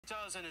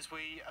does, and as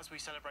we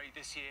celebrate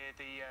this year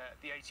the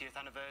 80th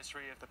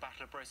anniversary of the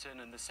Battle of Britain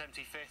and the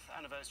 75th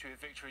anniversary of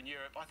victory in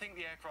Europe, I think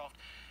the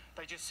aircraft,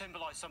 they just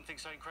symbolise something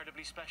so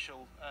incredibly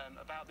special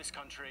about this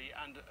country,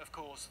 and of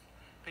course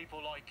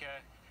people like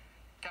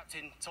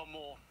Captain Tom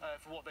Moore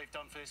for what they've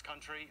done for this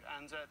country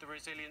and the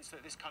resilience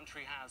that this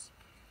country has.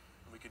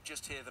 We could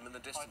just hear them in the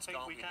distance, I think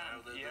can't we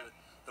can, now?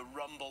 The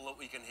rumble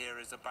that we can hear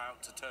is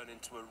about to turn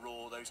into a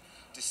roar. Those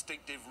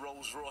distinctive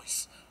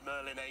Rolls-Royce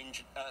Merlin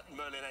engines.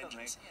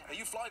 Now,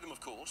 you fly them,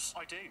 of course.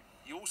 I do.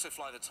 You also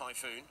fly the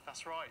Typhoon.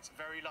 That's right.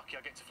 Very lucky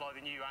I get to fly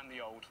the new and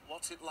the old.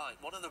 What's it like?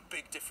 What are the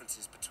big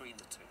differences between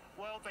the two?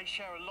 Well, they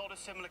share a lot of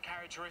similar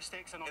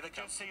characteristics, and I can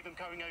just see them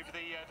coming over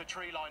the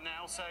tree line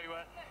now. So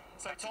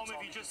Tom, if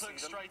you just look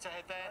straight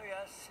ahead there. Oh,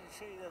 yes, you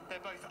see them.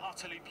 They're both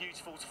utterly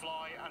beautiful to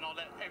fly, and I'll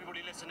let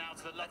everybody listen now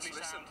to the lovely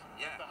sound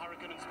of the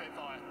Hurricane and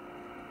Spitfire.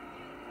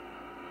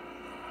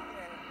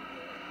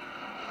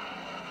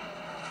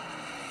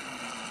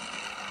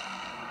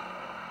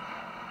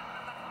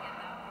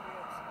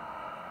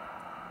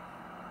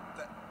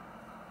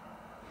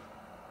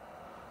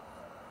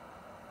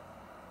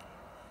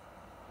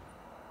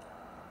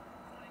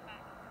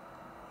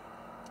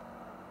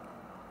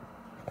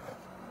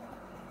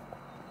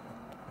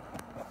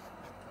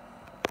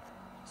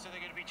 So they're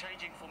going to be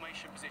changing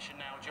formation position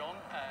now, John,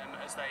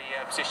 as they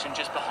position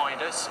just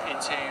behind us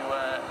into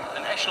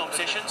an echelon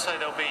position. So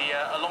they'll be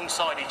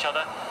alongside each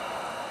other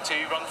to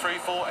run through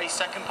for a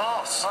second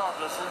pass.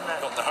 Marvellous, isn't it?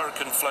 Got the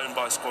Hurricane flown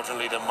by Squadron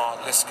Leader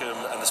Mark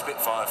Liscombe and the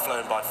Spitfire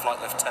flown by Flight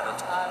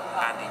Lieutenant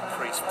Andy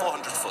Priest.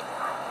 400 foot.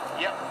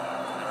 Yep.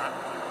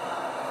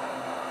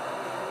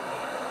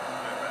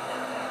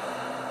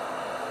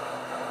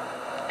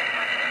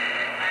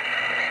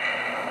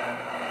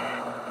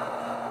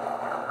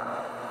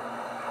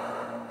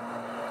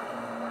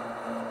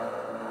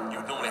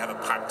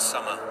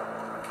 Summer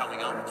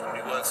coming up. It's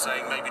probably worth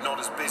saying maybe not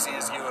as busy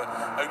as you were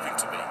hoping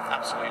to be.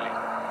 Absolutely,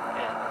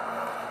 yeah.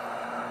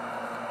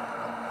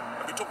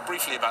 And we talked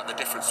briefly about the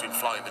difference between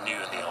flying the new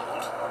and the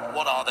old.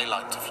 What are they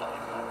like to fly?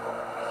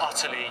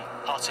 Utterly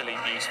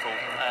beautiful.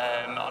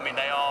 I mean,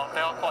 they are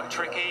quite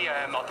tricky.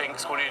 I think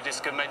Squadron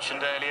Leader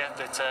mentioned earlier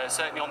that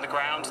certainly on the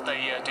ground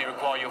they do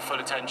require your full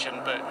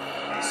attention, but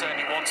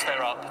certainly once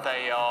they're up,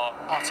 they are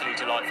utterly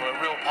delightful. A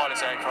real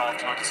pilot's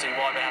aircraft, and I can see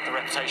why they have the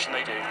reputation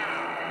they do.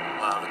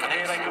 Wow, and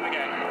here they come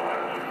again.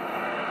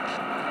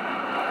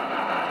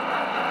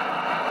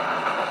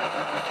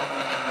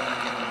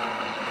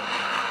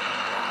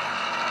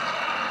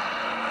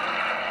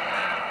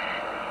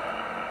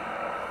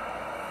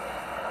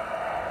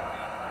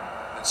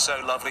 It's so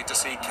lovely to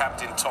see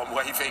Captain Tom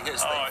waving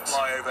as they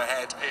fly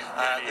overhead.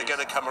 They're going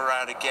to come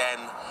around again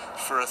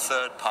for a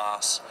third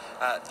pass.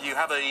 You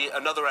have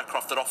another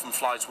aircraft that often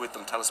flies with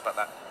them. Tell us about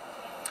that.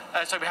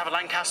 So we have a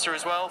Lancaster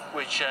as well,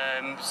 which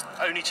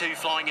only two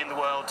flying in the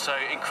world, so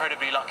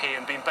incredibly lucky,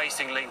 and being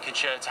based in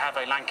Lincolnshire, to have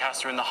a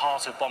Lancaster in the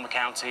heart of Bomber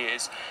County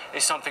is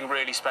something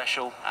really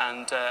special,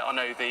 and I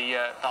know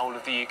the whole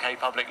of the UK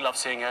public love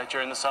seeing her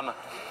during the summer.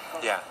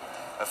 Yeah,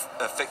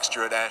 a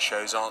fixture at air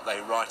shows, aren't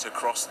they, right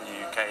across the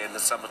UK in the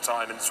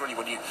summertime, and it's really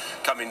when you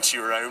come into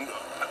your own.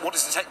 What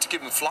does it take to give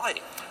them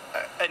flying?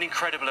 An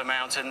incredible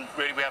amount, and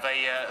really we have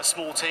a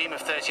small team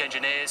of 30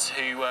 engineers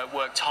who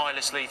work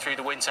tirelessly through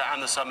the winter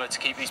and the summer to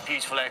keep these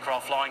beautiful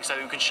aircraft flying, so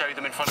that we can show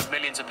them in front of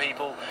millions of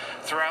people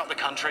throughout the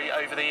country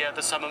over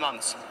the summer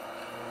months.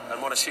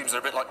 And one assumes they're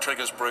a bit like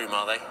Trigger's broom,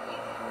 are they?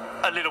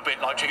 A little bit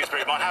like Trigger's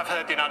broom. I have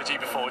heard the analogy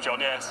before, John,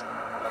 yes.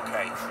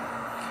 Okay.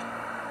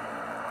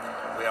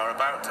 We are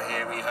about to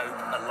hear, we hope,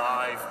 a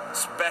live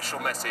special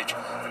message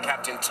for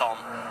Captain Tom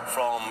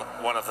from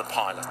one of the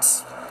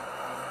pilots.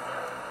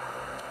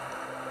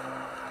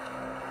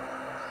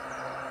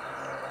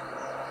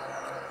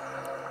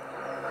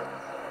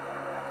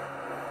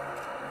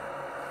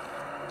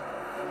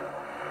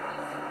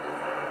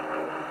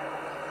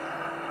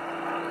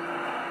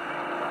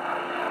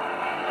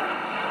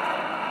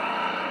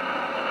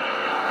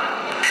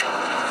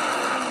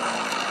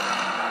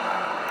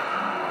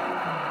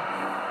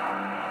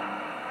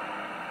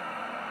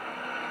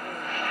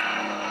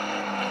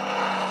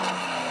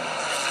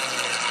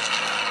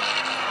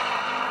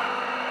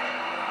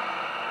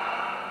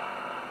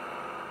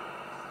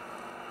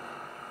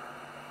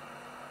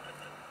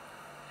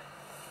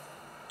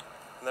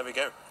 And there we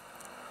go.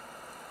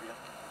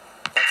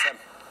 That's them.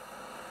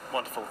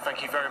 Wonderful.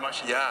 Thank you very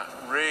much. Yeah,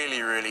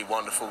 really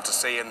wonderful to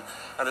see. And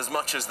as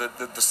much as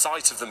the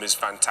sight of them is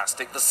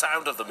fantastic, the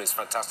sound of them is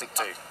fantastic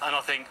too. And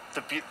I think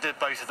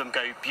both of them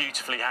go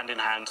beautifully hand in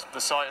hand.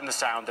 The sight and the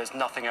sound, there's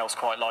nothing else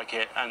quite like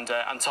it. And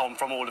Tom,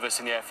 from all of us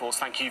in the Air Force,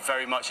 thank you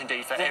very much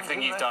indeed for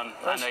everything you've done.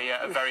 And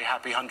a very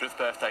happy 100th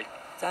birthday.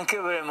 Thank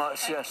you very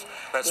much, yes.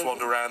 Let's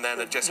wander around then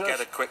and just get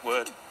a quick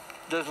word.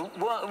 There's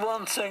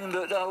one thing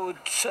that I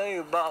would say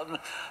about them.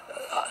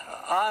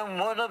 I'm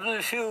one of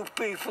the few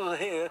people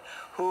here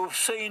who've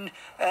seen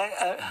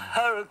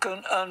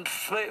Hurricane and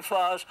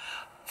Spitfires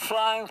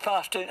flying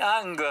past in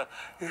anger.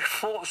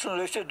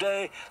 Fortunately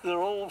today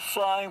they're all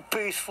flying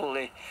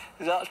peacefully.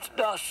 That's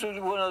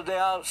one of the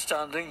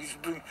outstanding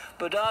things.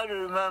 But I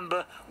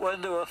remember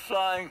when they were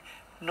flying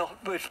not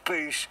with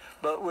peace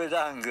but with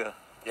anger.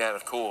 Yeah,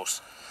 of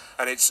course.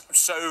 And it's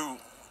so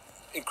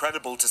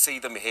incredible to see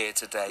them here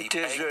today,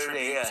 paying tribute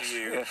to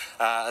you. Yes.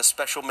 A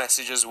special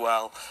message as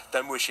well,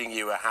 them wishing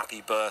you a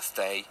happy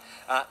birthday.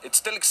 It's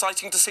still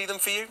exciting to see them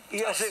for you?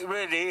 Yes, it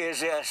really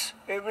is, yes.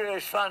 It really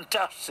is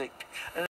fantastic.